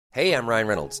Hey, I'm Ryan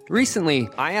Reynolds. Recently,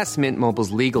 I asked Mint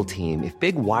Mobile's legal team if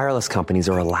big wireless companies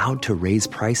are allowed to raise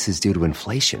prices due to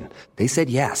inflation. They said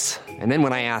yes. And then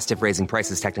when I asked if raising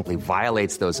prices technically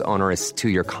violates those onerous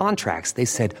two-year contracts, they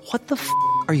said, "What the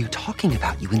are you talking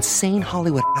about, you insane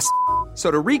Hollywood ass?"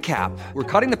 So to recap, we're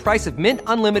cutting the price of Mint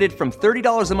Unlimited from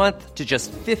 $30 a month to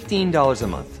just $15 a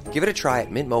month. Give it a try at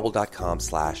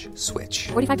mintmobile.com/switch.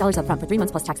 $45 up front for 3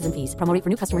 months plus taxes and fees. Promo rate for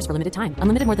new customers for limited time.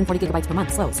 Unlimited more than 40 gigabytes per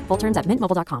month. Slows full terms at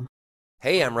mintmobile.com.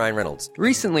 Hey, I'm Ryan Reynolds.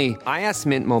 Recently, I asked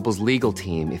Mint Mobile's legal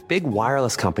team if big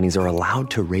wireless companies are allowed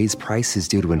to raise prices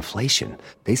due to inflation.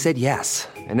 They said yes.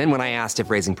 And then when I asked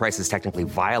if raising prices technically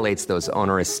violates those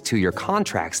onerous two-year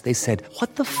contracts, they said, "What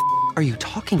the are you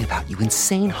talking about, you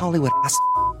insane Hollywood ass?"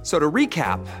 So to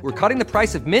recap, we're cutting the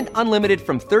price of Mint Unlimited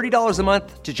from $30 a month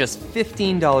to just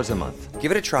 $15 a month.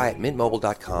 Give it a try at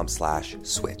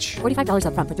mintmobile.com/switch. $45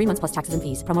 up front for 3 months plus taxes and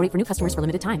fees. Promo rate for new customers for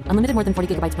limited time. Unlimited more than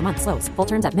 40 gigabytes per month. Slows full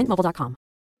terms at mintmobile.com.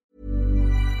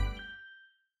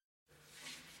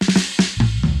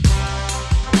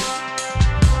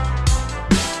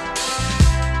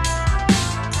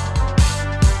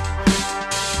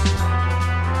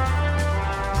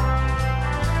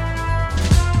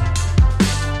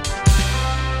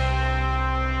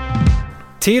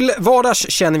 Till vardags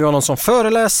känner vi honom som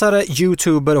föreläsare,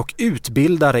 youtuber och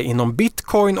utbildare inom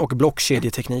bitcoin och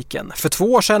blockkedjetekniken. För 2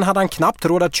 år sedan hade han knappt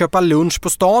råd att köpa lunch på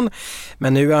stan,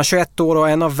 men nu är han 21 år och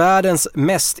en av världens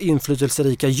mest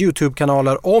inflytelserika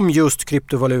YouTube-kanaler om just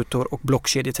kryptovalutor och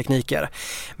blockkedjetekniker.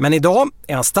 Men idag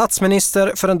är han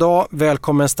statsminister för en dag.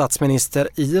 Välkommen statsminister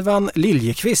Ivan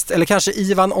Liljeqvist, eller kanske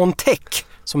Ivan on Tech,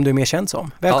 som du är mer känd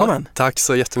som. Välkommen. Ja, tack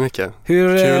så jättemycket.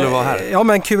 Kul att vara här. Ja,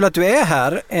 men kul att du är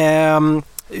här.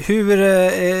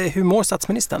 Hur mår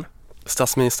statsministern?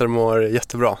 Statsministern mår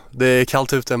jättebra. Det är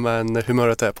kallt ute men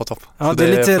humöret är på topp. Ja, så det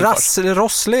är lite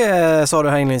rosslig sa du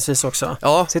här inledningsvis också.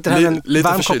 Ja, sitter här med en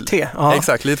varm kopp te. Ja.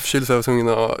 Exakt, lite förkyld så jag var tvungen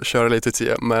att köra lite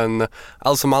te. Men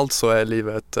allt som allt så är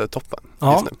livet toppen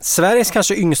just nu. Sveriges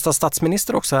kanske yngsta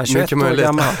statsminister också här, 21 år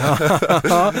gammal.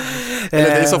 Eller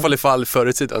det är i så fall förr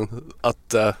i tiden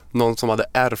att någon som hade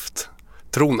ärvt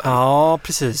tronen. Ja,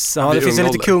 precis. Ja, det finns ju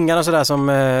lite kungar och sådär som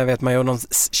vet man ju, någon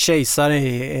kejsare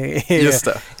i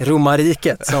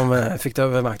romarriket som fick ta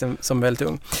över makten som väldigt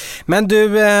ung. Men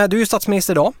du är ju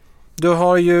statsminister idag. Du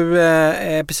har ju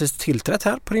precis tillträtt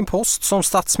här på din post som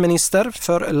statsminister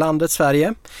för landet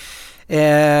Sverige.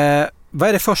 Vad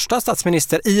är det första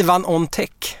statsminister Ivan on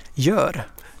Tech gör?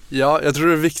 Ja, jag tror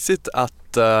det är viktigt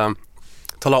att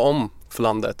tala om för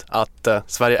landet att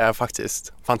Sverige är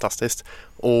faktiskt fantastiskt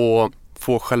och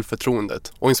få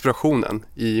självförtroendet och inspirationen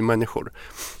i människor.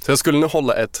 Så jag skulle nu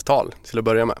hålla ett tal till att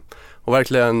börja med och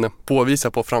verkligen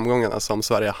påvisa på framgångarna som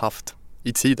Sverige har haft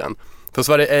i tiden. För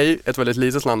Sverige är ju ett väldigt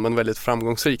litet land men väldigt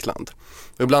framgångsrikt land.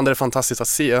 Och ibland är det fantastiskt att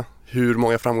se hur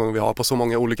många framgångar vi har på så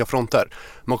många olika fronter.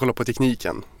 Man kollar på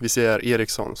tekniken. Vi ser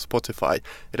Ericsson, Spotify,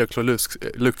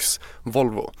 Electrolux,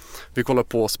 Volvo. Vi kollar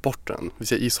på sporten. Vi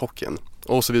ser ishockeyn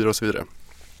och så vidare och så vidare.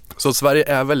 Så Sverige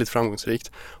är väldigt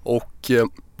framgångsrikt och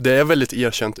det är väldigt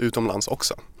erkänt utomlands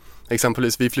också.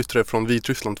 Exempelvis vi flyttade från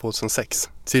Vitryssland 2006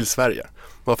 till Sverige.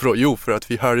 Varför då? Jo, för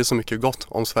att vi hörde så mycket gott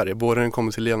om Sverige. Både när det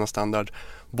kommer till levnadsstandard,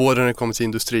 både när det kommer till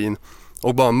industrin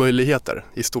och bara möjligheter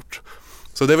i stort.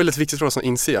 Så det är väldigt viktigt för oss att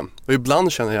inse. Och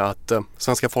ibland känner jag att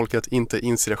svenska folket inte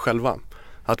inser det själva.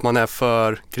 Att man är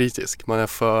för kritisk, man är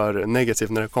för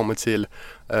negativ när det kommer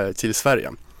till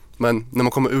Sverige. Men när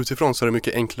man kommer utifrån så är det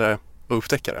mycket enklare att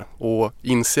upptäcka det och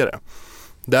inse det.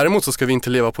 Däremot så ska vi inte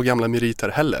leva på gamla meriter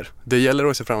heller. Det gäller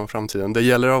att se fram emot framtiden. Det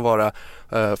gäller att vara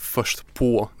först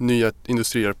på nya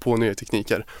industrier, på nya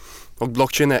tekniker. Och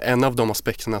blockchain är en av de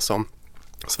aspekterna som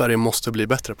Sverige måste bli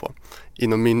bättre på,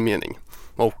 inom min mening.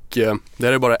 Och det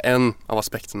är bara en av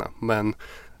aspekterna, men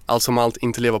allt som allt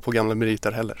inte leva på gamla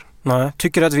meriter heller. Nej,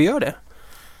 tycker du att vi gör det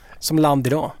som land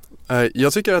idag?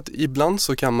 Jag tycker att ibland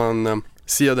så kan man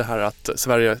se det här att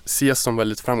Sverige ses som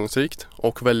väldigt framgångsrikt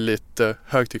och väldigt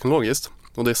högteknologiskt.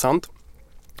 Och det är sant.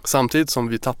 Samtidigt som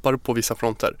vi tappar på vissa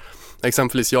fronter.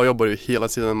 Exempelvis jag jobbar ju hela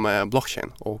tiden med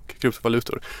blockchain och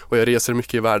kryptovalutor. Och jag reser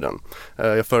mycket i världen.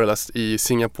 Jag föreläst i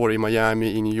Singapore, i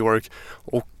Miami, i New York.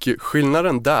 Och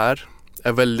skillnaden där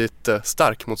är väldigt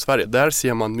stark mot Sverige. Där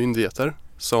ser man myndigheter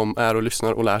som är och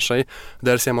lyssnar och lär sig.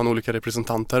 Där ser man olika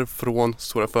representanter från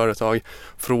stora företag,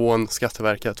 från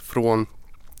Skatteverket, från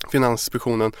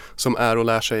Finansinspektionen som är och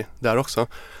lär sig där också.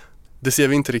 Det ser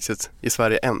vi inte riktigt i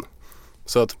Sverige än.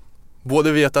 Så att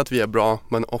både veta att vi är bra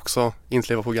men också inte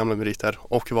leva på gamla meriter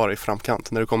och vara i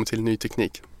framkant när det kommer till ny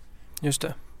teknik. Just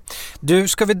det. Du,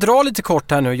 ska vi dra lite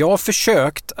kort här nu? Jag har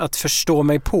försökt att förstå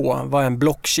mig på vad en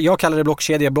blockkedja, jag kallar det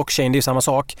blockkedja, blockchain, det är samma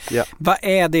sak. Ja. Vad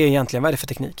är det egentligen? Vad är det för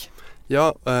teknik?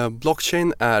 Ja,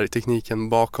 blockchain är tekniken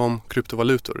bakom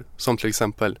kryptovalutor, som till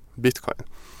exempel bitcoin.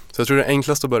 Så jag tror det är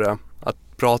enklast att börja att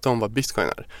prata om vad bitcoin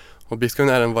är. Och bitcoin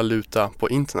är en valuta på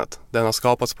internet. Den har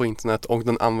skapats på internet och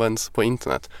den används på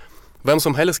internet. Vem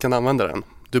som helst kan använda den.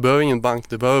 Du behöver ingen bank,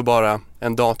 du behöver bara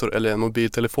en dator eller en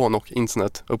mobiltelefon och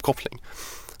internetuppkoppling.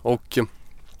 Och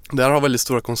det här har väldigt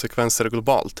stora konsekvenser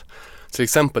globalt. Till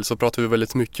exempel så pratar vi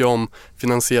väldigt mycket om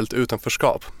finansiellt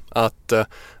utanförskap. Att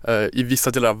i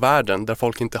vissa delar av världen där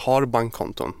folk inte har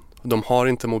bankkonton, de har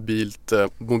inte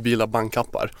mobila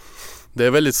bankappar. Det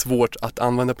är väldigt svårt att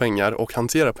använda pengar och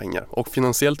hantera pengar. Och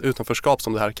finansiellt utanförskap,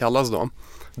 som det här kallas då,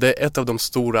 det är ett av de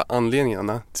stora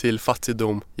anledningarna till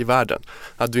fattigdom i världen.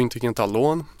 Att du inte kan ta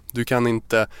lån, du kan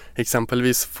inte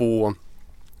exempelvis få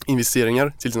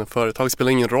investeringar till dina företag. Det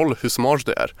spelar ingen roll hur smart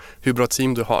du är, hur bra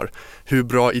team du har, hur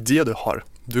bra idé du har.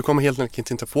 Du kommer helt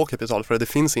enkelt inte få kapital för det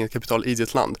finns inget kapital i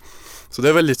ditt land. Så det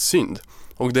är väldigt synd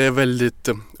och det är väldigt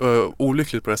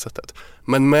olyckligt på det sättet.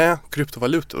 Men med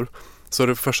kryptovalutor så är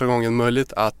det för första gången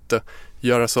möjligt att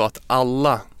göra så att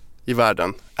alla i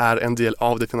världen är en del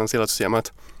av det finansiella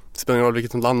systemet. Det spelar ingen roll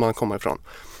vilket land man kommer ifrån.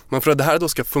 Men för att det här då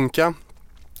ska funka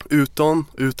utan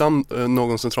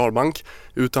någon centralbank,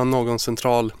 utan någon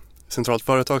centralt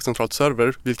företag, centralt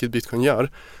server, vilket bitcoin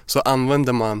gör, så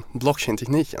använder man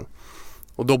blockchain-tekniken.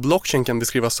 Och då blockchain kan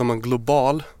beskrivas som en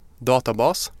global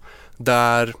databas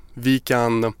där vi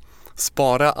kan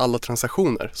spara alla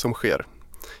transaktioner som sker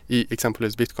i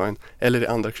exempelvis bitcoin eller i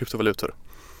andra kryptovalutor.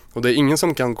 Och det är ingen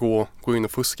som kan gå in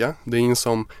och fuska. Det är ingen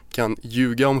som kan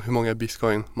ljuga om hur många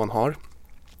bitcoin man har.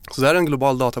 Så det här är en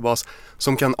global databas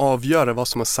som kan avgöra vad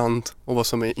som är sant och vad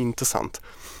som är inte sant.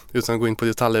 Utan att gå in på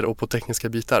detaljer och på tekniska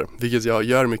bitar, vilket jag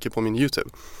gör mycket på min YouTube.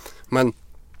 Men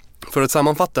för att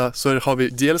sammanfatta så har vi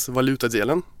dels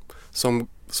valutadelen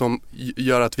som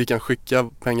gör att vi kan skicka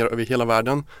pengar över hela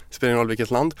världen, spelar ingen roll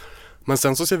vilket land. Men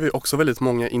sen så ser vi också väldigt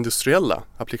många industriella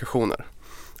applikationer.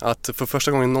 Att för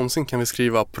första gången någonsin kan vi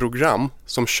skriva program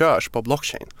som körs på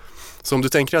blockchain. Så om du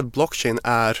tänker att blockchain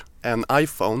är en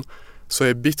iPhone så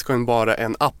är bitcoin bara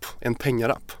en app, en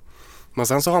pengarapp. Men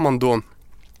sen så har man då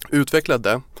utvecklat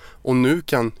det och nu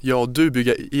kan jag och du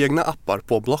bygga egna appar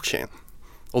på blockchain.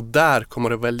 Och där kommer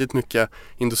det väldigt mycket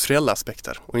industriella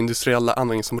aspekter och industriella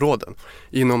användningsområden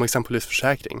inom exempelvis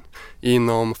försäkring,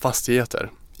 inom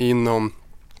fastigheter, inom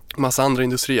massa andra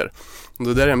industrier. Och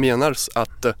det är där jag menar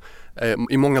att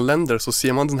i många länder så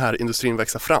ser man den här industrin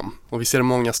växa fram. Och vi ser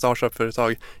många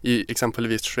startup-företag i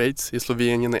exempelvis Schweiz, i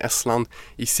Slovenien, i Estland,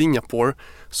 i Singapore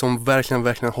som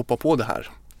verkligen hoppar på det här.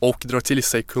 Och drar till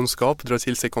sig kunskap, drar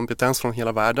till sig kompetens från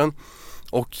hela världen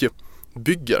och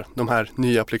bygger de här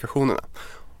nya applikationerna.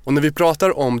 Och när vi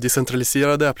pratar om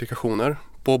decentraliserade applikationer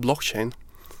på blockchain,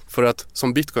 för att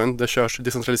som bitcoin, det körs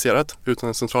decentraliserat utan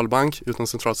en central bank, utan en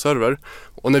central server.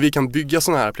 Och när vi kan bygga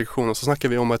sådana här applikationer så snackar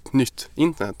vi om ett nytt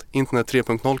internet. Internet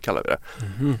 3.0 kallar vi det.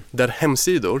 Där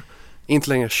hemsidor inte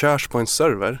längre körs på en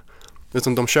server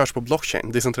utan de körs på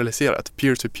blockchain, decentraliserat,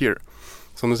 peer-to-peer.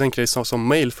 Så om du tänker dig som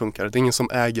mail funkar, det är ingen som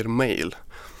äger mail.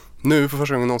 Nu för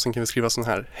första gången någonsin kan vi skriva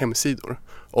sådana här hemsidor.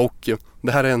 Och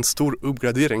det här är en stor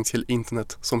uppgradering till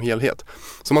internet som helhet.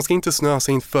 Så man ska inte snöa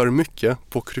sig in för mycket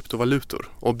på kryptovalutor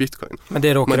och bitcoin. Men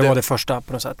det råkar vara det första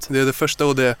på något sätt. Det är det första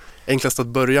och det enklaste att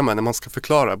börja med när man ska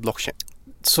förklara blockchain.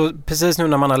 Så precis nu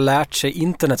när man har lärt sig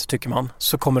internet, tycker man,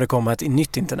 så kommer det komma ett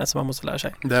nytt internet som man måste lära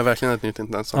sig. Det är verkligen ett nytt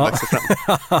internet som växer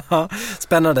fram.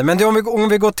 Spännande. Men om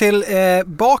vi går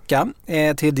tillbaka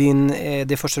till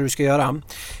det första du ska göra.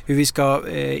 Hur vi ska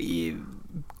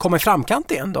komma i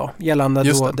framkant igen då, gällande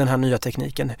då den här nya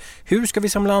tekniken. Hur ska vi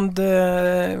som land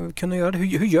kunna göra det?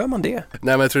 Hur gör man det? Nej,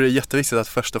 men jag tror det är jätteviktigt att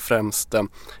först och främst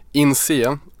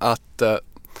inse att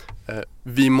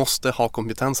vi måste ha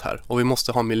kompetens här och vi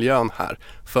måste ha miljön här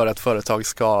för att företag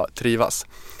ska trivas.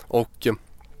 Och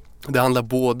det handlar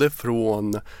både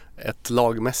från ett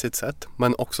lagmässigt sätt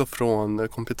men också från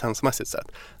kompetensmässigt sätt.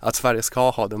 Att Sverige ska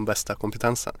ha den bästa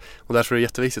kompetensen. Och därför är det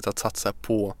jätteviktigt att satsa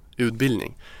på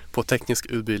utbildning, på teknisk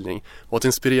utbildning och att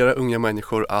inspirera unga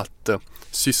människor att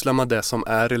syssla med det som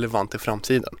är relevant i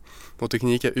framtiden. Och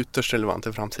teknik är ytterst relevant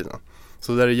i framtiden.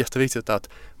 Så det är jätteviktigt att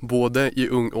både i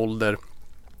ung ålder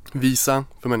visa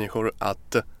för människor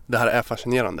att det här är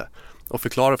fascinerande och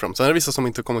förklara för dem. Sen är det vissa som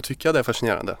inte kommer tycka det är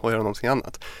fascinerande och göra någonting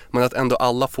annat. Men att ändå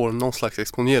alla får någon slags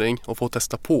exponering och får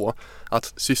testa på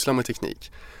att syssla med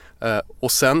teknik.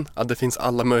 Och sen att det finns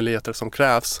alla möjligheter som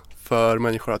krävs för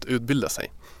människor att utbilda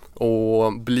sig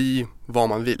och bli vad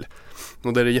man vill.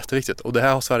 Och det är jätteviktigt. Och det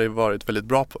här har Sverige varit väldigt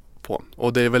bra på.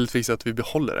 Och det är väldigt viktigt att vi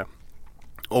behåller det.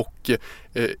 Och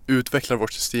utvecklar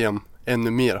vårt system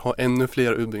ännu mer, ha ännu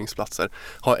fler utbildningsplatser,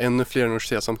 ha ännu fler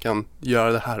universitet som kan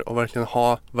göra det här och verkligen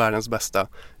ha världens bästa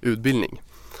utbildning.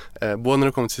 Både när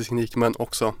det kommer till teknik men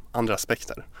också andra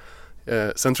aspekter.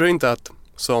 Sen tror jag inte att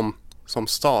som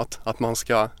stat att man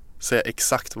ska säga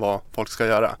exakt vad folk ska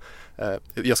göra.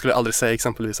 Jag skulle aldrig säga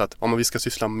exempelvis att vi ska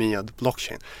syssla med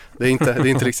blockchain. Det är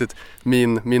inte riktigt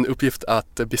min uppgift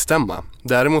att bestämma.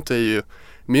 Däremot är ju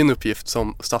min uppgift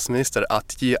som statsminister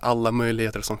att ge alla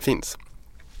möjligheter som finns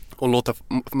och låta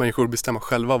människor bestämma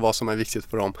själva vad som är viktigt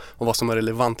för dem och vad som är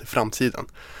relevant i framtiden.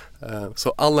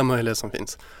 Så alla möjligheter som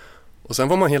finns. Och sen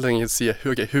får man helt enkelt se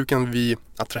hur kan vi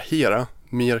attrahera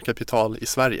mer kapital i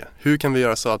Sverige? Hur kan vi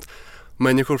göra så att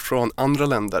människor från andra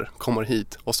länder kommer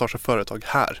hit och startar företag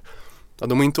här? Att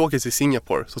de inte åker till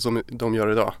Singapore så som de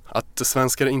gör idag. Att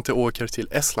svenskar inte åker till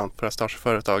Estland för att starta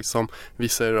företag som vi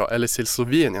säger idag, eller till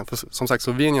Slovenien. För som sagt,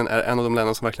 Slovenien är en av de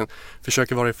länder som verkligen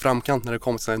försöker vara i framkant när det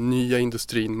kommer till den nya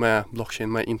industrin med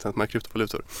blockchain, med internet, med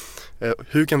kryptovalutor.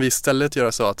 Hur kan vi istället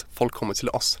göra så att folk kommer till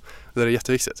oss? Det är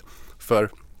jätteviktigt.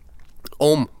 För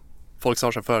om folk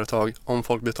startar företag, om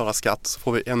folk betalar skatt så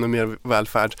får vi ännu mer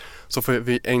välfärd, så får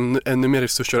vi ännu mer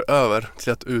resurser över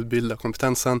till att utbilda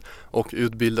kompetensen och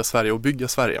utbilda Sverige och bygga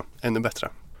Sverige ännu bättre.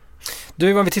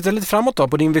 Du, om vi tittar lite framåt då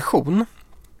på din vision.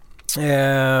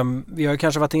 Vi har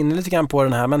kanske varit inne lite grann på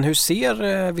den här, men hur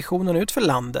ser visionen ut för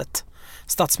landet?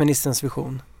 Statsministerns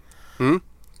vision.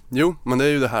 Jo, men det är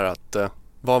ju det här att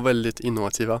vara väldigt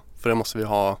innovativa, för det måste vi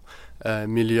ha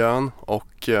miljön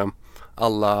och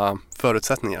alla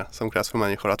förutsättningar som krävs för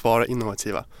människor att vara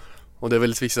innovativa. Och det är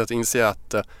väldigt viktigt att inse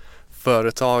att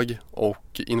företag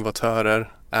och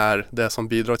innovatörer är det som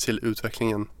bidrar till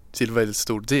utvecklingen till väldigt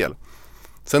stor del.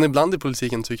 Sen ibland i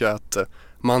politiken tycker jag att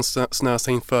man snöar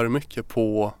sig in för mycket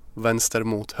på vänster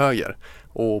mot höger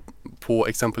och på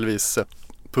exempelvis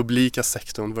publika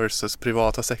sektorn versus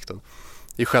privata sektorn.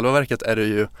 I själva verket är det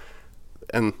ju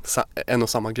en och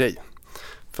samma grej.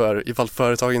 För ifall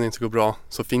företagen inte går bra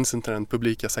så finns inte den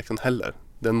publika sektorn heller.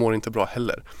 Den mår inte bra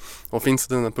heller. Och finns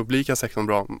den publika sektorn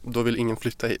bra, då vill ingen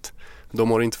flytta hit. Då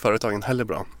mår inte företagen heller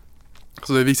bra.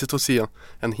 Så det är viktigt att se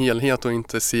en helhet och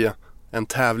inte se en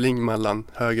tävling mellan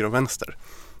höger och vänster.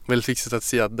 Väldigt viktigt att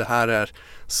se att det här är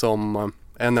som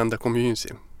en enda community.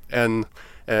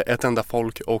 Ett enda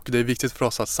folk, och det är viktigt för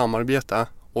oss att samarbeta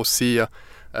och se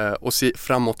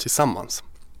framåt tillsammans.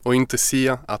 Och inte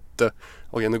se att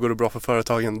nu går det bra för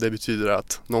företagen, det betyder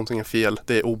att någonting är fel,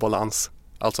 det är obalans.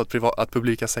 Alltså att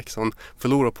publika sektorn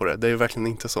förlorar på det. Det är verkligen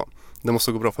inte så. Det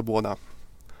måste gå bra för båda.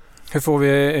 Hur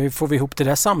får vi ihop det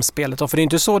där samspelet då? För det är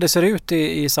inte så det ser ut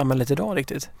i samhället idag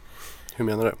riktigt. Hur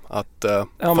menar du? Att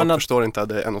folk förstår inte att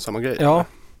det är en och samma grej? Ja,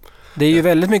 det är ju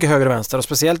väldigt mycket höger och vänster, och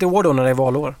speciellt i år då när det är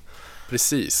valår.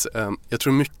 Precis. Jag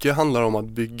tror mycket handlar om att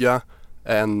bygga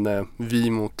en vi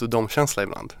mot dem-känsla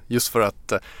ibland. Just för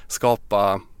att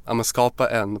skapa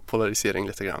en polarisering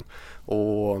lite grann.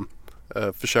 Och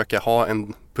försöka ha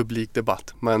en publik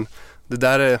debatt. Men det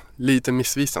där är lite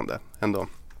missvisande ändå.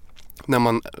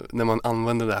 När man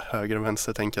använder det här höger och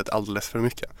vänster tänket alldeles för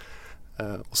mycket.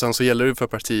 Och sen så gäller det för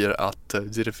partier att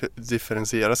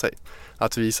differentiera sig.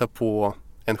 Att visa på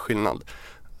en skillnad.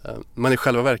 Men i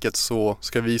själva verket så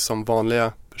ska vi som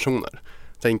vanliga personer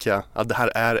tänka att det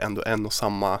här är ändå en och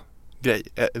samma grej.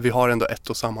 Vi har ändå ett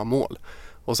och samma mål.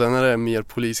 Och sen är det mer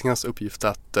politikernas uppgift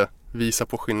att visa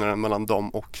på skillnaden mellan dem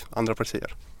och andra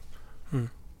partier. Mm.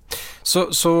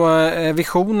 Så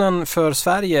visionen för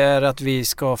Sverige är att vi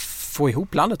ska få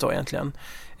ihop landet då egentligen.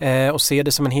 Och se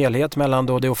det som en helhet mellan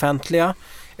då det offentliga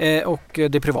och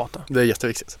det privata. Det är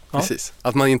jätteviktigt, precis.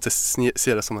 Att man inte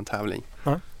ser det som en tävling.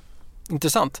 Ja.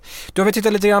 Intressant. Då har vi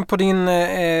tittat lite grann på din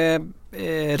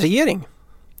regering.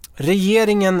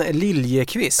 Regeringen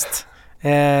Liljeqvist.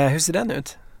 Hur ser den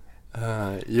ut?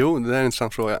 Jo, det är en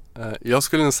intressant fråga. Jag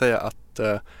skulle nog säga att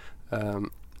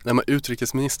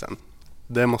utrikesministern,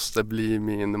 det måste bli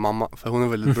min mamma. För hon är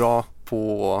väldigt bra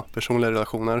på personliga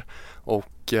relationer.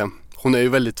 Och hon är ju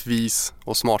väldigt vis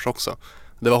och smart också.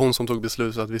 Det var hon som tog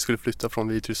beslutet att vi skulle flytta från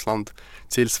Vitryssland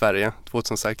till Sverige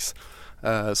 2006.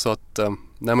 Så att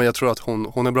jag tror att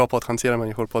hon är bra på att hantera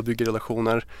människor, på att bygga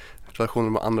relationer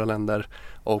med andra länder.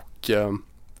 Och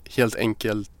helt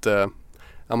enkelt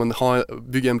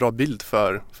bygga en bra bild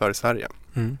för Sverige.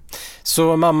 Mm.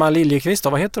 Så mamma Liljeqvist då,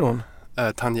 vad heter hon?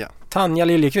 Tanja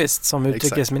Liljeqvist som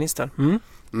utrikesminister.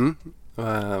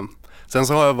 Sen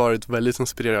så har jag varit väldigt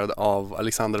inspirerad av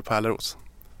Alexander Pärleros.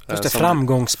 Just det,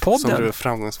 Framgångspodden. Som drev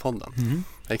Framgångspodden. Mm.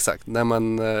 Exakt.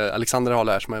 Alexander har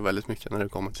lärt mig väldigt mycket när det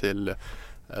kommer till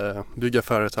bygga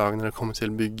företag, när det kommer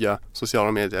till bygga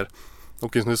sociala medier.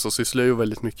 Och just nu så sysslar jag ju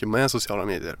väldigt mycket med sociala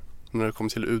medier när det kommer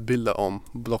till att utbilda om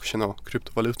blockchain och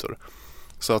kryptovalutor.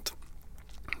 Så att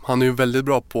han är ju väldigt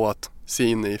bra på att se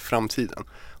in i framtiden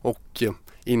och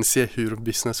inse hur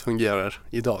business fungerar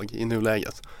idag i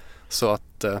nuläget. Så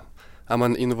att är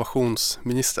man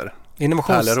innovationsminister.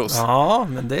 Ja,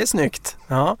 men det är snyggt.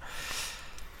 Ja.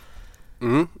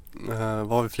 Vad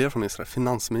har vi fler från ministrar?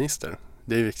 Finansminister,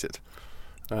 det är viktigt.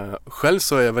 Själv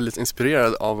så är jag väldigt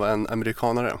inspirerad av en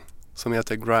amerikanare som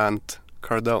heter Grant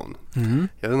Cardone.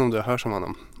 Jag vet inte om du har hört om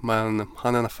honom, men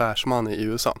han är en affärsman i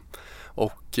USA.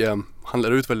 Och han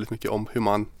lär ut väldigt mycket om hur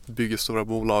man bygger stora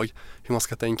bolag, hur man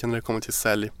ska tänka när det kommer till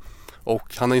sälj.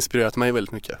 Och han har inspirerat mig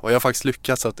väldigt mycket. Och jag har faktiskt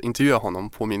lyckats att intervjua honom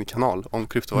på min kanal om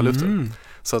kryptovalutor.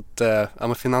 Så att jag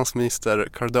är finansminister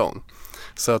Cardone.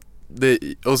 Så att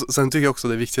och sen tycker jag också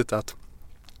det är viktigt att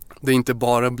det inte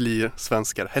bara blir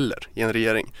svenskar heller i en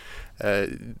regering.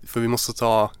 För vi måste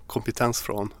ta kompetens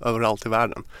från överallt i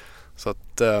världen. Så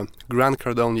att Grant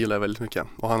Cardone gillar jag väldigt mycket.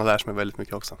 Och han har lärt mig väldigt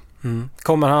mycket också.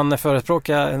 Kommer han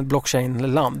förespråka en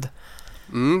blockchain-land?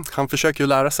 Han försöker ju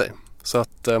lära sig. Så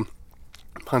att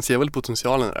han ser väl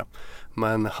potentialen i det.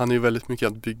 Men han är ju väldigt mycket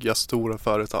att bygga stora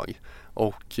företag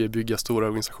och bygga stora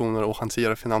organisationer och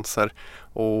hantera finanser.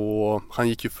 Och han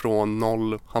gick ju från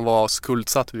noll, han var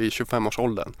skuldsatt vid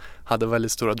 25-årsåldern, hade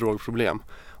väldigt stora drogproblem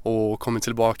och kommit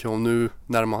tillbaka och nu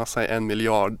närmar han sig $1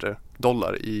 miljard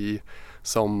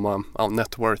som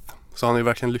net worth. Så han har ju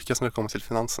verkligen lyckats när det kommer till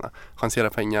finanserna. Hantera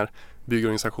pengar, bygga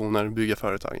organisationer, bygga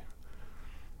företag.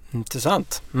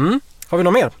 Intressant. Har vi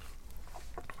något mer?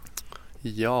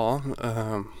 Ja,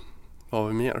 vad har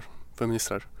vi mer för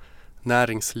ministrar?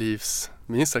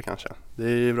 Näringslivsminister kanske.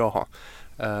 Det är bra att ha.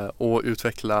 Och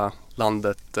utveckla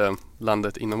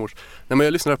landet inombords. Nej, men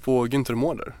jag lyssnade på Günther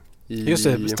Mårder. Just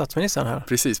det, statsministern här.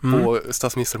 Precis, på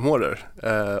statsminister Mårder.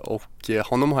 Och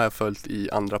honom har jag följt i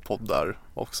andra poddar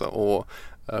också. Och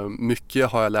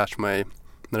mycket har jag lärt mig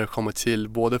när det kommer till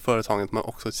både företaget men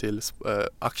också till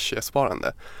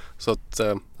aktiesparande. Så att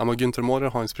Günther Mårder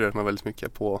har inspirerat mig väldigt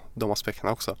mycket på de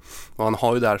aspekterna också. Och han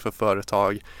har ju därför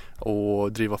företag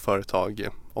och driva företag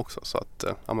också. Så att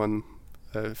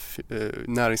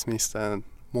näringsministern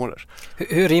Mårder.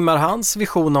 Hur rimmar hans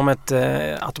vision om ett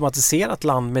automatiserat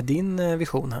land med din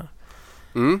vision här?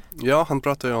 Ja, han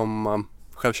pratar ju om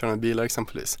självkörande bilar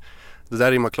exempelvis. Det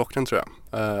där rimmar klockan tror jag.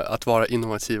 Att vara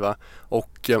innovativa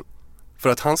och för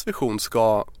att hans vision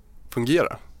ska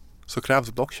fungera så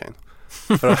krävs blockchain.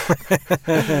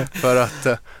 För att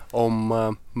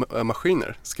om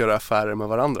maskiner ska göra affärer med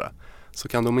varandra så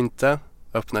kan de inte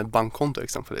öppna ett bankkonto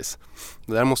exempelvis.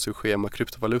 Det där måste ju ske med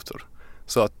kryptovalutor.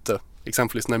 Så att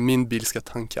exempelvis när min bil ska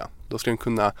tanka, då ska den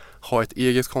kunna ha ett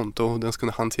eget konto, den ska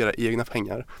kunna hantera egna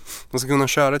pengar. Den ska kunna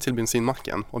köra till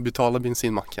bensinmacken och betala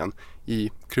bensinmacken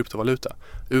i kryptovaluta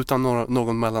utan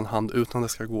någon mellanhand, utan det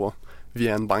ska gå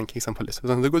via en bank exempelvis.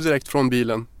 Utan det går direkt från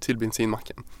bilen till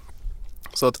bensinmacken.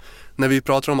 Så att när vi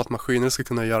pratar om att maskiner ska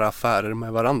kunna göra affärer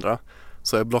med varandra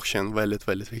så är blockchain väldigt,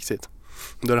 väldigt viktigt.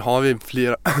 Där har vi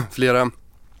flera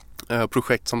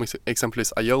projekt som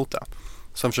exempelvis IOTA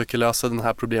som försöker lösa det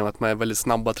här problemet med väldigt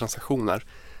snabba transaktioner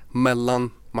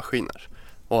mellan maskiner.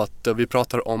 Och att vi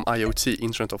pratar om IoT,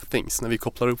 Internet of Things. När vi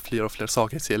kopplar upp fler och fler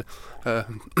saker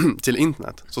till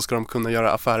internet så ska de kunna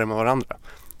göra affärer med varandra.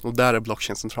 Och där är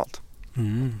blockchain centralt.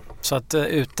 Så att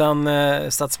utan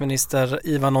statsminister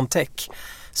Ivan Ontek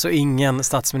så ingen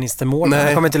statsminister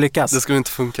Mårder kommer inte lyckas. Det skulle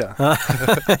inte funka.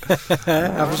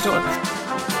 Jag förstår.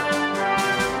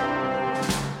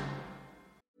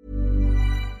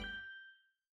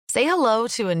 Say hello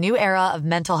to a new era of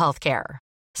mental health care.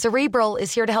 Cerebral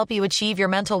is here to help you achieve your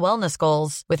mental wellness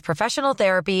goals with professional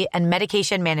therapy and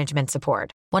medication management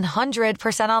support.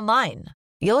 100% online.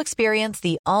 You'll experience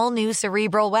the all-new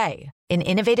Cerebral Way, an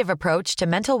innovative approach to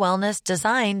mental wellness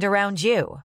designed around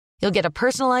you. You'll get a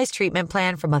personalized treatment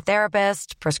plan from a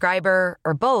therapist, prescriber,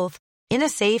 or both in a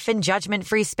safe and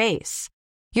judgment-free space.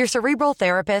 Your Cerebral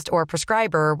therapist or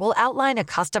prescriber will outline a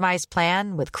customized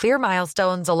plan with clear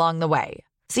milestones along the way,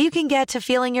 so you can get to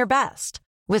feeling your best.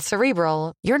 With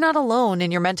Cerebral, you're not alone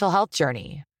in your mental health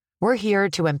journey. We're here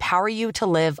to empower you to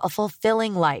live a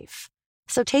fulfilling life.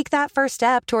 So take that first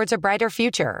step towards a brighter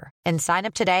future and sign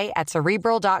up today at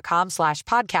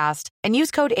Cerebral.com/podcast and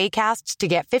use code ACAST to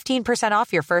get 15%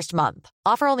 off your first month.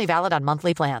 Offer only valid on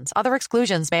monthly plans. Other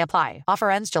exclusions may apply.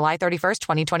 Offer ends July 31st,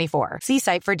 2024. See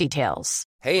site for details.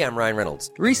 Hey, I'm Ryan Reynolds.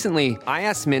 Recently, I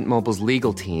asked Mint Mobile's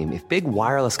legal team if big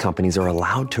wireless companies are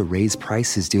allowed to raise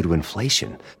prices due to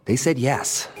inflation. They said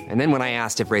yes. And then when I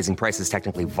asked if raising prices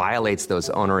technically violates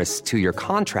those onerous two-year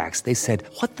contracts, they said,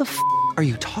 "What the f*** are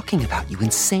you talking about, you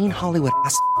insane Hollywood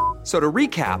ass?" So to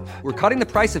recap, we're cutting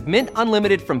the price of Mint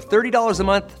Unlimited from $30 a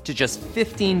month to just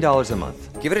 $15 a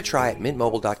month. Give it a try at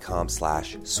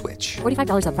mintmobile.com/switch.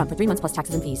 $45 up front for 3 months plus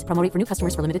taxes and fees. Promo rate for new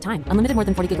customers for limited time. Unlimited more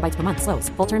than 40 gigabytes per month.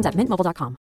 Slows full terms at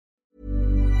mintmobile.com.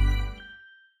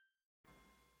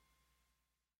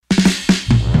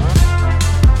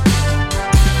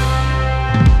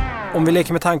 Om vi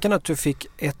leker med tanken att du fick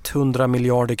 100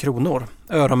 miljarder kronor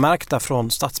öronmärkta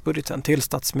från statsbudgeten till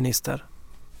statsminister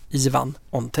Ivan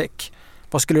Ontek.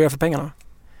 Vad skulle du göra för pengarna?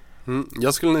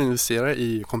 Jag skulle investera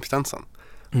i kompetensen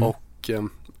och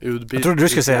Jag trodde du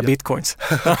skulle säga bitcoins.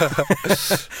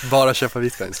 Bara köpa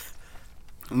bitcoins.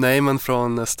 Nej, men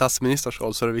från statsministers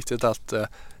håll så är det viktigt att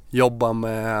jobba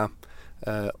med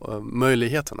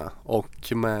möjligheterna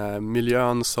och med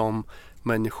miljön som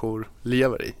människor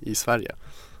lever i Sverige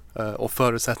och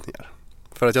förutsättningar.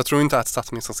 För att jag tror inte att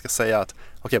statsministern ska säga att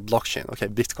okej, blockchain, okej,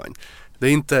 bitcoin. Det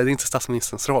är inte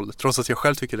statsministerns roll, trots att jag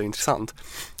själv tycker det är intressant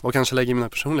och kanske lägger mina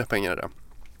personliga pengar i det.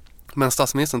 Men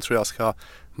statsministern tror jag ska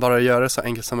bara göra det så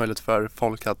enkelt som möjligt för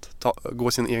folk att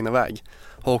gå sin egna väg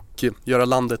och göra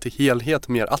landet i helhet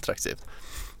mer attraktivt.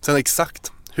 Sen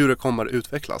exakt hur det kommer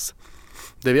utvecklas,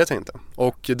 det vet jag inte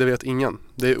och det vet ingen.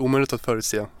 Det är omöjligt att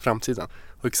förutse framtiden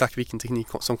och exakt vilken teknik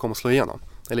som kommer att slå igenom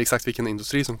eller exakt vilken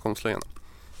industri som kommer att slå igenom.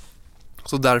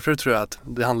 Så därför tror jag att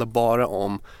det handlar bara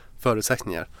om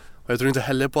förutsättningar. Och jag tror inte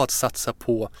heller på att satsa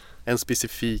på en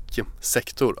specifik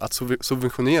sektor, att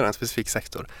subventionera en specifik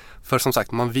sektor. För som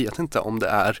sagt, man vet inte om det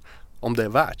är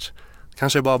värt.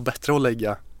 Kanske är bara bättre att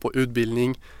lägga på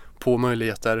utbildning, på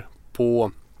möjligheter,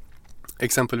 på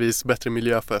exempelvis bättre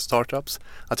miljö för startups.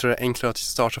 Jag tror det är enklare att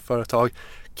starta företag,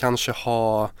 kanske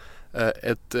ha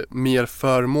ett mer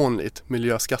förmånligt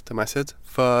miljöskattemässigt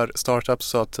för startups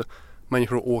så att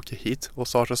människor åker hit och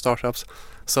startar startups.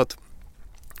 Så att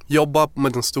jobba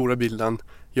med den stora bilden,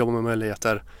 jobba med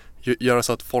möjligheter, göra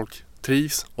så att folk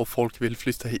trivs och folk vill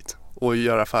flytta hit och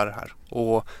göra affärer här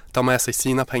och ta med sig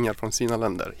sina pengar från sina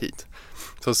länder hit.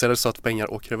 Så istället så att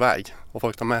pengar åker iväg och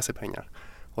folk tar med sig pengar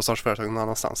och startar företag någon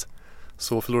annanstans,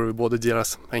 så förlorar vi både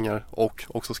deras pengar och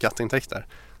också skatteintäkter.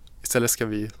 Istället ska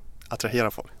vi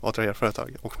attrahera folk och attrahera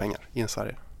företag och pengar i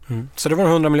Sverige. Så det var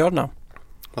de 100 miljarderna?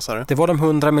 Vad sa du? Det var de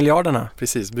 100 miljarderna.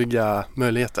 Precis, bygga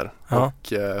möjligheter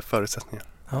och förutsättningar.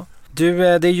 Ja. Du,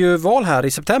 det är ju val här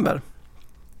i september.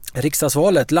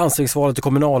 Riksdagsvalet, landstingsvalet och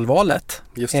kommunalvalet.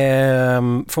 Just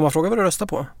det. Får man fråga vad du röstar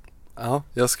på? Ja,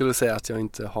 jag skulle säga att jag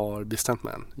inte har bestämt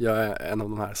mig än. Jag är en av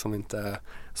de här som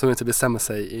inte bestämmer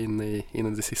sig in i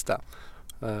det sista.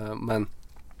 Men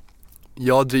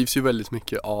jag drivs ju väldigt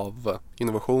mycket av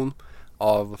innovation,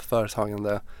 av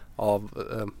företagande, av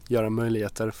göra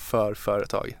möjligheter för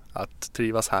företag att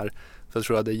trivas här. För jag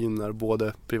tror att det gynnar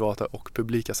både privata och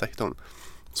publika sektorn.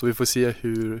 Så vi får se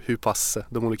hur pass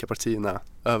de olika partierna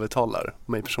övertalar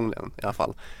mig personligen i alla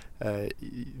fall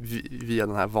via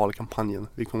den här valkampanjen.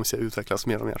 Vi kommer att se utvecklas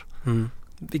mer och mer.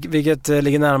 Vilket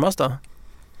ligger närmast då?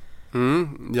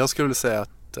 Jag skulle säga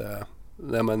att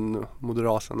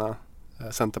Moderaterna,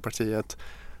 Centerpartiet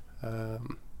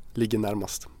ligger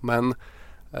närmast. Men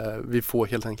vi får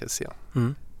helt enkelt se.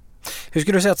 Hur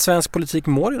skulle du säga att svensk politik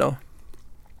mår idag?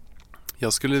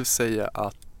 Jag skulle säga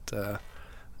att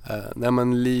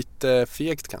lite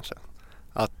fegt kanske.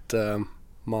 Att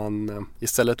man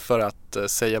istället för att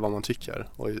säga vad man tycker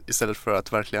och istället för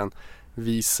att verkligen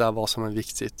visa vad som är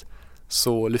viktigt,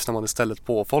 så lyssnar man istället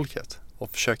på folket och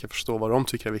försöker förstå vad de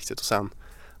tycker är viktigt och sen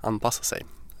anpassa sig.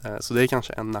 Så det är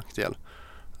kanske en nackdel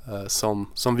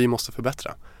som vi måste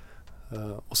förbättra.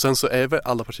 Och sen så är väl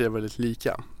alla partier väldigt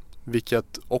lika,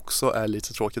 vilket också är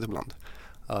lite tråkigt ibland.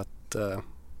 Att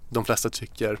de flesta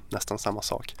tycker nästan samma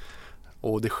sak.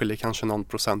 Och det skiljer kanske någon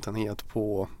procentenhet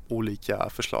på olika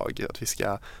förslag. Att vi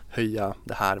ska höja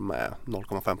det här med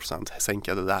 0,5%,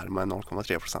 sänka det där med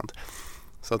 0,3%.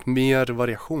 Så att mer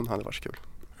variation hade varit kul.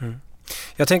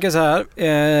 Jag tänker så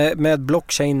här, med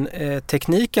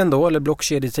blockchain-tekniken då, eller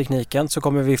blockkedjetekniken, så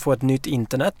kommer vi få ett nytt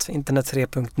internet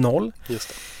 3.0.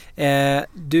 Just det.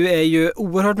 Du är ju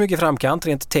oerhört mycket framkant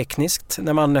rent tekniskt.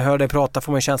 När man hör dig prata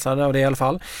får man känslan av det i alla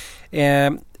fall.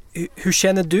 Hur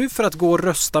känner du för att gå och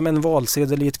rösta med en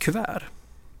valsedel i ett kuvert?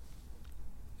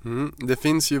 Det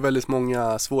finns ju väldigt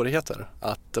många svårigheter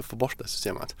att få bort det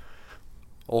systemet.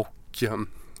 Och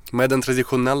med den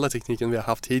traditionella tekniken vi har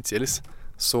haft hittills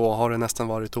så har det nästan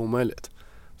varit omöjligt.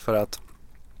 För att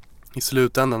i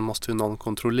slutändan måste ju någon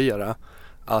kontrollera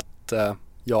att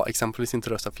jag exempelvis inte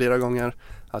röstar flera gånger.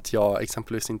 Att jag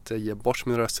exempelvis inte ger bort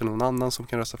min röst till någon annan som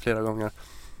kan rösta flera gånger.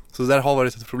 Så det där har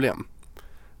varit ett problem.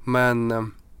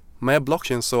 Men med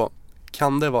blockchain så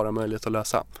kan det vara möjligt att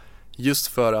lösa. Just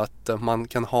för att man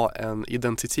kan ha en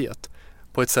identitet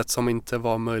på ett sätt som inte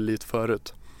var möjligt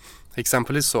förut.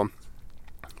 Exempelvis så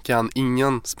kan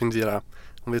ingen spendera,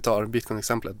 om vi tar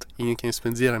bitcoin-exemplet, ingen kan ju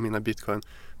spendera mina bitcoin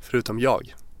förutom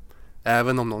jag.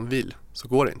 Även om någon vill så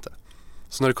går det inte.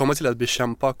 Så när det kommer till att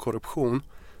bekämpa korruption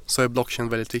så är blockchain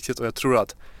väldigt viktigt, och jag tror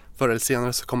att förr eller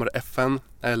senare så kommer FN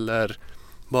eller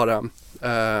bara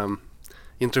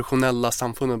internationella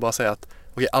samfunden bara säga att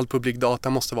all publik data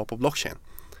måste vara på blockchain.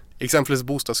 Exempelvis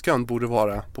bostadskön borde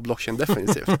vara på blockchain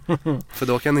definitivt. För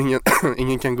då kan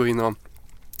ingen kan gå in och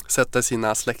sätta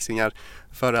sina släktingar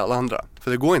före alla andra.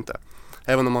 För det går inte,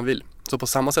 även om man vill. Så på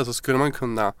samma sätt så skulle man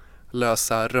kunna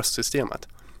lösa röstsystemet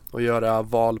och göra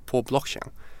val på blockchain.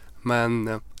 Men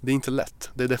det är inte lätt.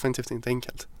 Det är definitivt inte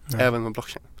enkelt. Även med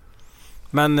blockchain.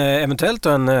 Men eventuellt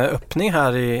en öppning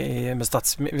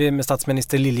här med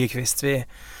statsminister Liljeqvist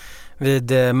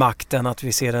vid makten, att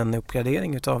vi ser en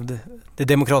uppgradering utav det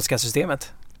demokratiska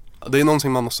systemet. Det är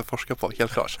någonting man måste forska på,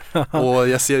 helt klart. Och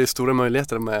jag ser ju stora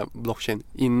möjligheter med blockchain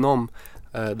inom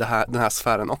den här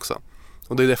sfären också.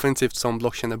 Och det är definitivt som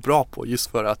blockchain är bra på,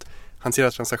 just för att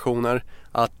hantera transaktioner.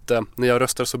 Att när jag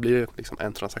röstar så blir det liksom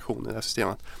en transaktion i det här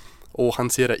systemet. Och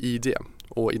hantera ID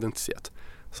och identitet.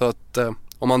 Så att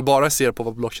om man bara ser på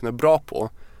vad blockchain är bra på,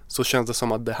 så känns det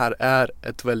som att det här är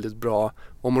ett väldigt bra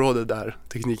område där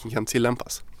tekniken kan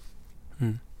tillämpas.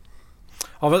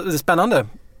 Ja, det är spännande.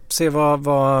 Se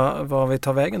vad vi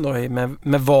tar vägen då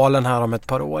med valen här om ett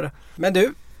par år. Men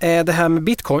du, det här med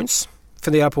bitcoins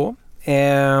funderar på.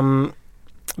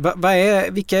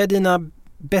 Vilka är dina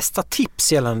bästa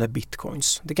tips gällande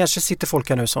bitcoins? Det kanske sitter folk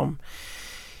här nu som,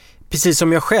 precis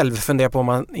som jag själv, funderar på om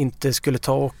man inte skulle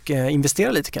ta och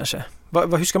investera lite kanske.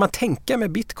 Hur ska man tänka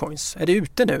med bitcoins? Är det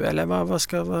ute nu eller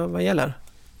vad gäller?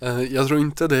 Jag tror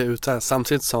inte det är ute,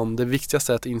 samtidigt som det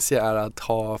viktigaste att inse är att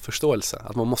ha förståelse.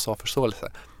 Att man måste ha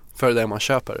förståelse för det man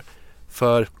köper.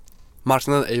 För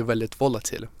marknaden är ju väldigt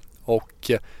volatil,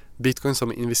 och bitcoin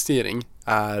som investering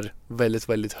är väldigt,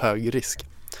 väldigt hög risk.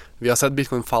 Vi har sett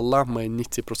bitcoin falla med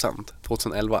 90%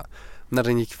 2011 när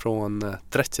den gick från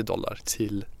 $30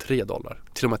 till $3,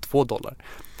 till och med $2.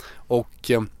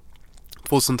 Och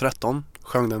 2013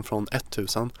 sjönk den från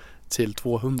 1000 till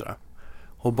 200.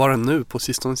 Och bara nu på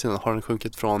sistone sidan har den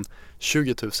sjunkit från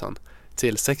 20 000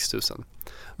 till 6 000.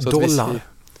 Så dollar?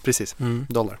 Precis,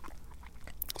 dollar.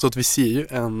 Så att vi ser ju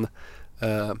om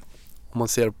man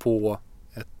ser på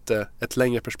ett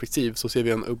längre perspektiv, så ser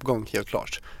vi en uppgång helt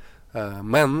klart.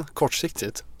 Men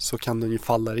kortsiktigt så kan den ju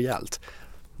falla rejält.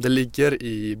 Det ligger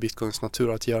i bitcoins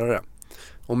natur att göra det.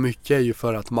 Och mycket är ju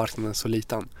för att marknaden är så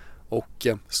liten. Och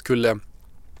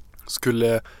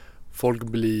skulle folk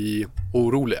bli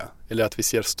oroliga, eller att vi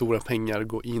ser stora pengar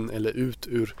gå in eller ut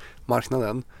ur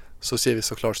marknaden, så ser vi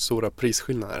såklart stora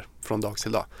prisskillnader från dag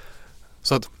till dag.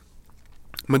 Så att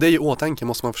med det i åtanke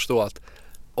måste man förstå att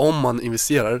om man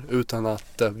investerar utan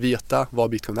att veta vad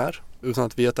bitcoin är, utan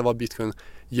att veta vad bitcoin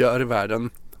gör i världen,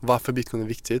 varför bitcoin är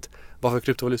viktigt, varför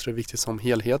kryptovalutor är viktigt som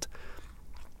helhet,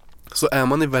 så är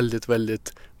man i väldigt,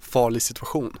 väldigt farlig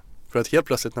situation. För att helt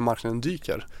plötsligt när marknaden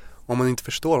dyker, om man inte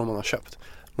förstår vad man har köpt,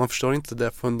 man förstår inte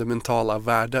det fundamentala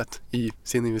värdet i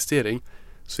sin investering,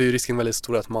 så är risken väldigt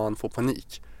stor att man får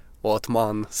panik och att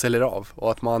man säljer av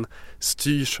och att man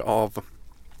styrs av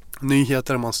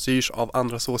nyheter, man styrs av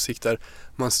andras åsikter,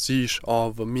 man styrs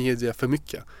av media för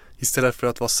mycket istället för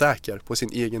att vara säker på sin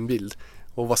egen bild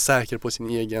och vara säker på sin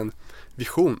egen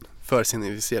vision för sin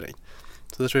investering.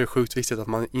 Så det tror jag är sjukt viktigt, att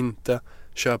man inte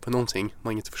köper någonting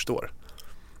man inte förstår.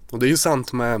 Och det är ju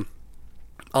sant med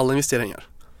alla investeringar.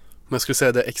 Men jag skulle säga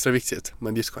att det är extra viktigt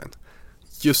med bitcoin.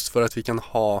 Just för att vi kan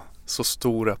ha så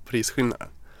stora prisskillnader.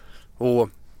 Och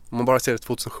om man bara ser det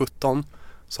 2017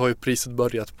 så har ju priset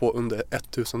börjat på under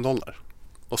 $1,000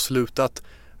 och slutat,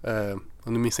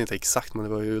 och nu minns jag inte exakt, men det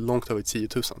var ju långt över 10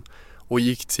 000 och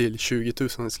gick till 20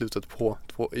 000 i slutet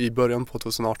i början på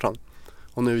 2018,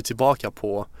 och nu är vi tillbaka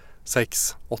på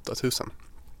 6-8 000.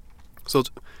 Så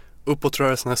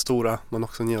uppåtrörelserna är stora, men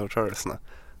också nedåtrörelserna.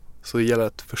 Så det gäller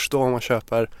att förstå vad man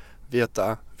köper,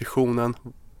 veta visionen,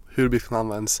 hur bitcoin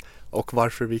används och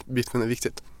varför bitcoin är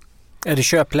viktigt. Är det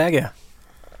köpläge?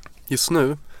 Just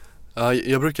nu,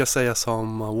 jag brukar säga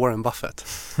som Warren Buffett.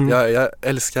 Jag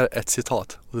älskar ett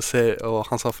citat, och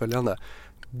han sa följande: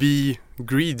 Be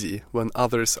greedy when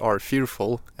others are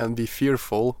fearful, and be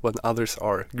fearful when others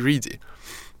are greedy.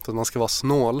 Så man ska vara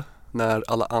snål när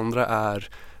alla andra är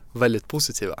väldigt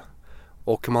positiva.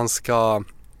 Och man ska,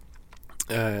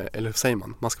 eller hur säger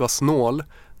man? Man ska vara snål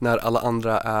när alla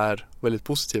andra är väldigt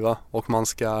positiva, och man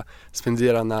ska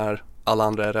spendera när alla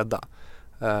andra är rädda.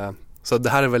 Så det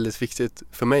här är väldigt viktigt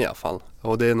för mig i alla fall,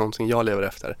 och det är någonting jag lever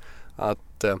efter.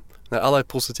 Att när alla är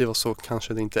positiva så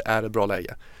kanske det inte är ett bra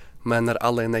läge. Men när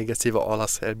alla är negativa och alla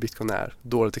säger bitcoin är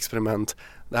dåligt experiment,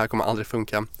 det här kommer aldrig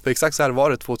funka. För exakt så här var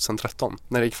det 2013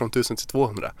 när det gick från 1000 till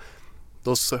 200.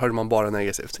 Då så hörde man bara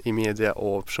negativt i media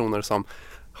och personer som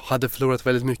hade förlorat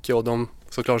väldigt mycket och de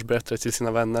såklart berättade till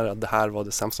sina vänner att det här var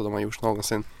det sämsta de har gjort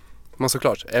någonsin. Men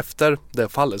såklart, efter det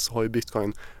fallet så har ju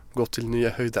bitcoin gått till nya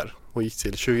höjder och gick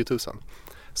till 20 000.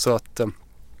 Så att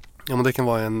ja, men det kan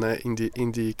vara en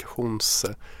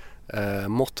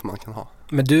indikationsmått man kan ha.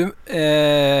 Men du,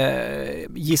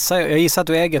 jag gissar att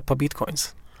du äger ett par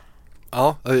bitcoins.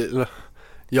 Ja,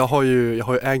 jag har ju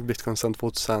ägt bitcoin sedan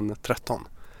 2013.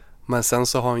 Men sen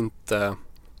så har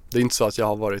det är inte så att jag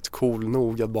har varit cool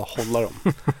nog att bara hålla dem.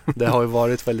 Det har ju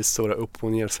varit väldigt stora upp-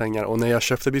 och nedsvängar. Och när jag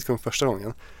köpte bitcoin första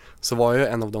gången så var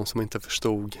jag en av dem som inte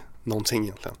förstod någonting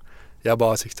egentligen. Jag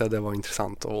bara tyckte att det var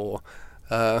intressant och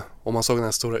man såg den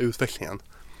här stora utvecklingen.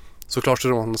 Såklart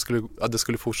trodde man att det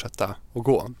skulle fortsätta att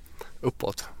gå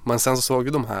uppåt. Men sen så såg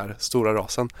jag de här stora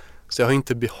rasen så jag har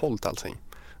inte behållit allting.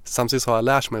 Samtidigt har jag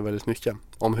lärt mig väldigt mycket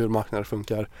om hur marknaden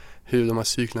funkar, hur de här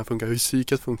cyklerna funkar, hur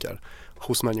psyket funkar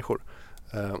hos människor.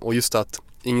 Och just att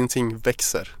ingenting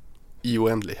växer i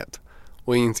oändlighet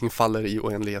och ingenting faller i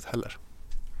oändlighet heller.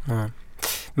 Mm.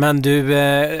 Men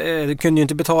du kunde ju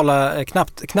inte betala,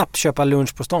 knappt köpa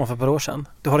lunch på stan för ett par år sedan.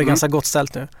 Du har det ganska gott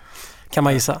ställt nu, kan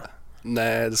man gissa.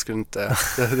 Nej, det skulle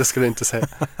jag inte säga.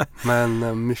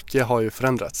 Men mycket har ju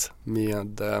förändrats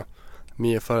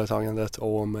med företagandet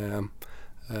och med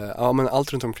men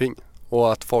allt runt omkring.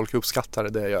 Och att folk uppskattar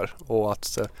det jag gör och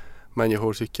att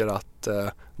människor tycker att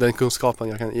den kunskapen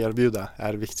jag kan erbjuda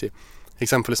är viktig.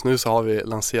 Exempelvis nu så har vi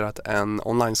lanserat en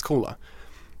online-skola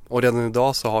och redan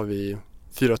idag så har vi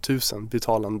 4 000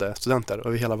 betalande studenter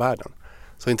över hela världen.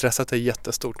 Så intresset är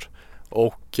jättestort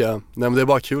och det är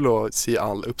bara kul att se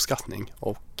all uppskattning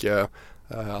och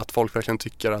att folk verkligen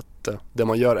tycker att det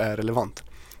man gör är relevant.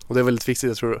 Och det är väldigt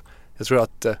viktigt. Jag tror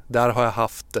att där har jag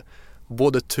haft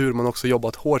både tur men också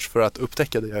jobbat hårt för att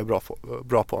upptäcka det jag är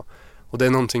bra på. Och det är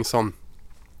någonting som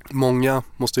många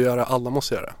måste göra, alla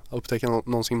måste göra. Upptäcka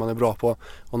någonting man är bra på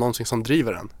och någonting som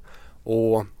driver en.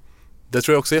 Och det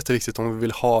tror jag också är jätteviktigt om vi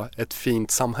vill ha ett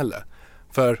fint samhälle.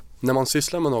 För när man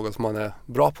sysslar med något som man är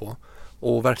bra på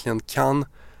och verkligen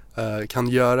kan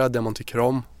göra det man tycker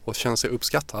om och känna sig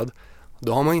uppskattad,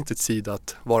 då har man inte tid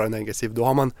att vara negativ. Då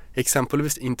har man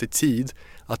exempelvis inte tid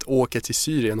att åka till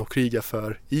Syrien och kriga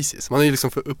för ISIS. Man är ju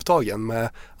liksom för upptagen med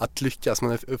att lyckas.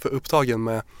 Man är för upptagen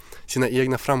med sina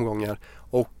egna framgångar.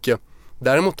 Och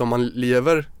däremot om man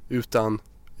lever utan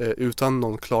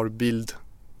någon klar bild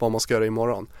vad man ska göra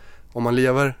imorgon. Om man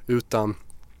lever utan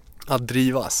att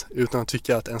drivas, utan att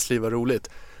tycka att ens liv är roligt,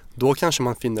 då kanske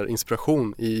man finner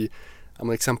inspiration i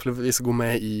exempelvis gå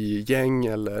med i gäng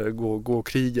eller gå och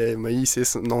kriga med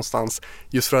ISIS någonstans,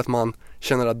 just för att man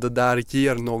känner att det där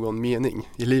ger någon mening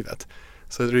i livet.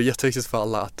 Så det är jätteviktigt för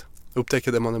alla att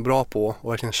upptäcka det man är bra på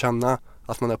och verkligen känna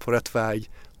att man är på rätt väg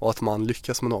och att man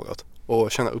lyckas med något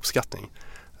och känna uppskattning.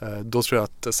 Då tror jag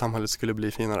att samhället skulle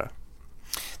bli finare.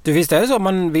 Du, visst är det så,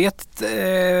 man vet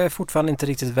fortfarande inte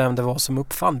riktigt vem det var som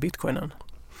uppfann bitcoinen?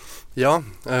 Ja,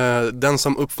 den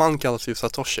som uppfann kallas ju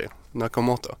Satoshi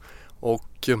Nakamoto.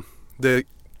 Och det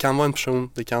kan vara en person,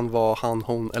 det kan vara han,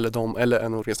 hon eller de eller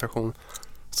en organisation.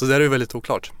 Så det är ju väldigt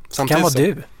oklart. Samtidigt kan vara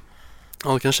du.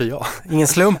 Ja, kanske jag. Ingen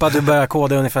slump att du började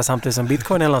koda ungefär samtidigt som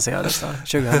bitcoin lanserades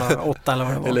 2008 eller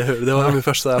vad det var. Eller hur, det var min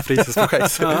första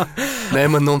fritidsprojekt. Ja. Nej,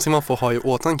 men någonting man får ha i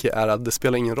åtanke är att det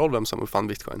spelar ingen roll vem som uppfann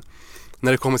bitcoin.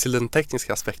 När det kommer till den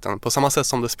tekniska aspekten, på samma sätt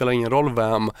som det spelar ingen roll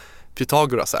vem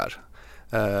Pythagoras är.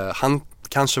 Han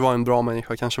kanske var en bra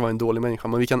människa, kanske var en dålig människa,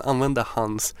 men vi kan använda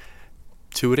hans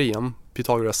teorem,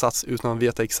 Pythagoras sats, utan att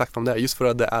veta exakt vad det är, just för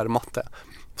att det är matte.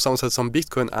 På samma sätt som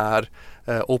bitcoin är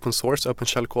open source, öppen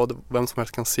källkod, vem som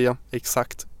helst kan se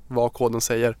exakt vad koden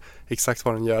säger, exakt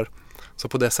vad den gör. Så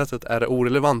på det sättet är det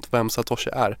orelevant vem Satoshi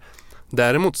är.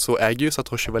 Däremot så äger ju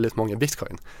Satoshi väldigt många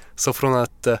bitcoin. Så från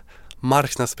ett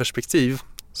marknadsperspektiv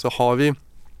så har vi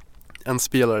en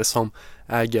spelare som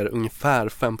äger ungefär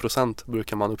 5%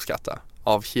 brukar man uppskatta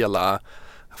av hela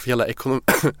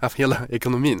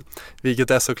ekonomin.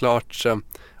 Vilket är såklart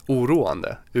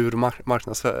oroande ur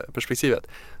marknadsperspektivet.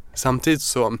 Samtidigt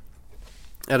så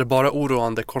är det bara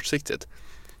oroande kortsiktigt.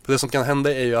 För det som kan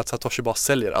hända är ju att Satoshi bara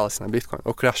säljer alla sina bitcoin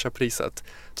och kraschar priset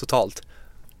totalt.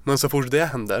 Men så fort det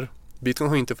händer, bitcoin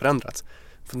har inte förändrats.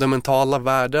 Fundamentala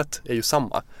värdet är ju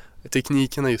samma.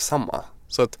 Tekniken är ju samma.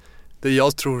 Så att det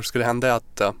jag tror skulle hända är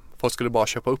att folk skulle bara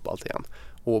köpa upp allt igen.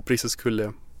 Och priset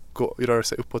skulle röra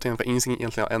sig uppåt igen, för ingenting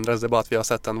egentligen har ändrats. Det är bara att vi har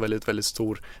sett en väldigt, väldigt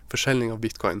stor försäljning av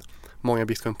bitcoin. Många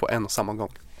bitcoin på en och samma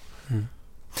gång. Mm.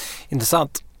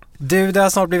 Intressant. Du, det har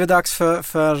snart blivit dags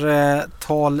för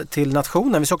tal till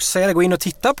nationen. Vi ska också säga det, gå in och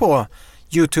titta på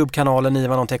YouTube-kanalen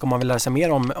Ivan on Tech om man vill lära sig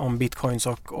mer om bitcoins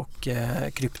och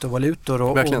kryptovalutor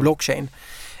och blockchain.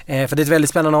 För det är ett väldigt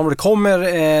spännande område. Det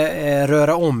kommer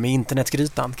röra om i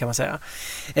internetgrytan kan man säga.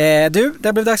 Du,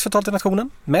 det blev dags för tal till nationen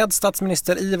med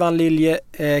statsminister Ivan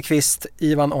Liljeqvist.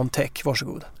 Ivan on Tech,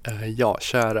 varsågod. Ja,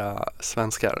 kära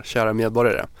svenskar, kära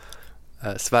medborgare.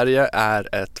 Sverige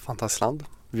är ett fantastiskt land.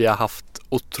 Vi har haft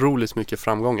otroligt mycket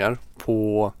framgångar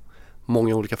på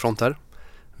många olika fronter.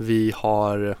 Vi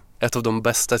har ett av de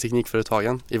bästa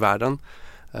teknikföretagen i världen.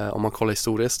 Om man kollar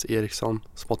historiskt, Ericsson,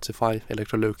 Spotify,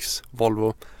 Electrolux,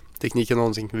 Volvo. Tekniken är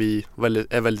någonting vi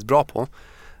är väldigt bra på.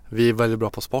 Vi är väldigt bra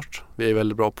på sport, vi är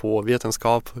väldigt bra på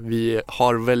vetenskap. Vi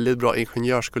har väldigt bra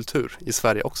ingenjörskultur i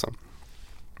Sverige också.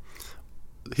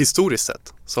 Historiskt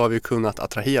sett så har vi kunnat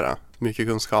attrahera mycket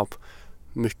kunskap,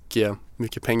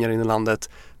 mycket pengar in i landet,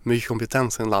 mycket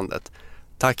kompetens in i landet.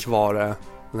 Tack vare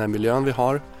den här miljön vi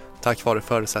har, tack vare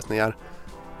förutsättningar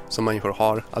som människor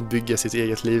har att bygga sitt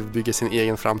eget liv, bygga sin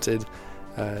egen framtid.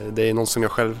 Det är något som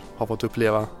jag själv har fått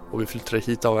uppleva och vi flyttade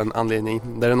hit av en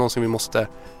anledning. Det är något som vi måste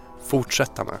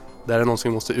fortsätta med. Det är något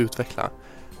som vi måste utveckla.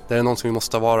 Det är något som vi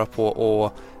måste vara på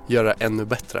och göra ännu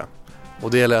bättre.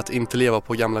 Och det gäller att inte leva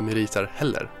på gamla meriter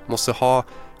heller. Måste ha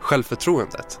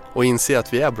självförtroendet och inse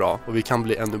att vi är bra och vi kan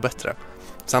bli ännu bättre.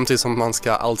 Samtidigt som man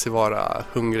ska alltid vara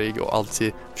hungrig och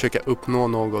alltid försöka uppnå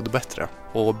något bättre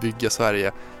och bygga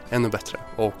Sverige ännu bättre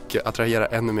och attrahera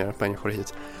ännu mer människor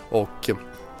hit och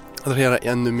attrahera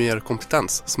ännu mer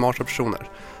kompetens, smarta personer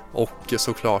och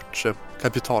såklart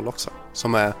kapital också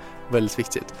som är väldigt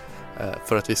viktigt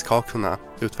för att vi ska kunna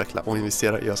utveckla och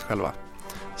investera i oss själva.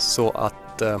 Så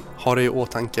att ha det i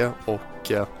åtanke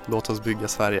och låt oss bygga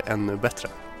Sverige ännu bättre.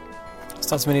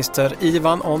 Statsminister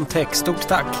Ivan on Tech, stort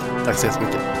tack. Tack så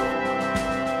jättemycket.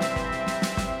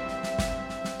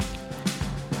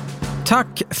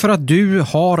 Tack för att du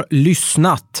har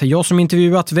lyssnat. Jag som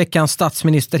intervjuat veckans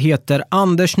statsminister heter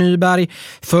Anders Nyberg.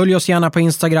 Följ oss gärna på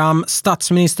Instagram.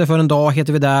 Statsminister för en dag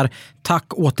heter vi där. Tack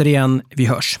återigen, vi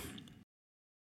hörs.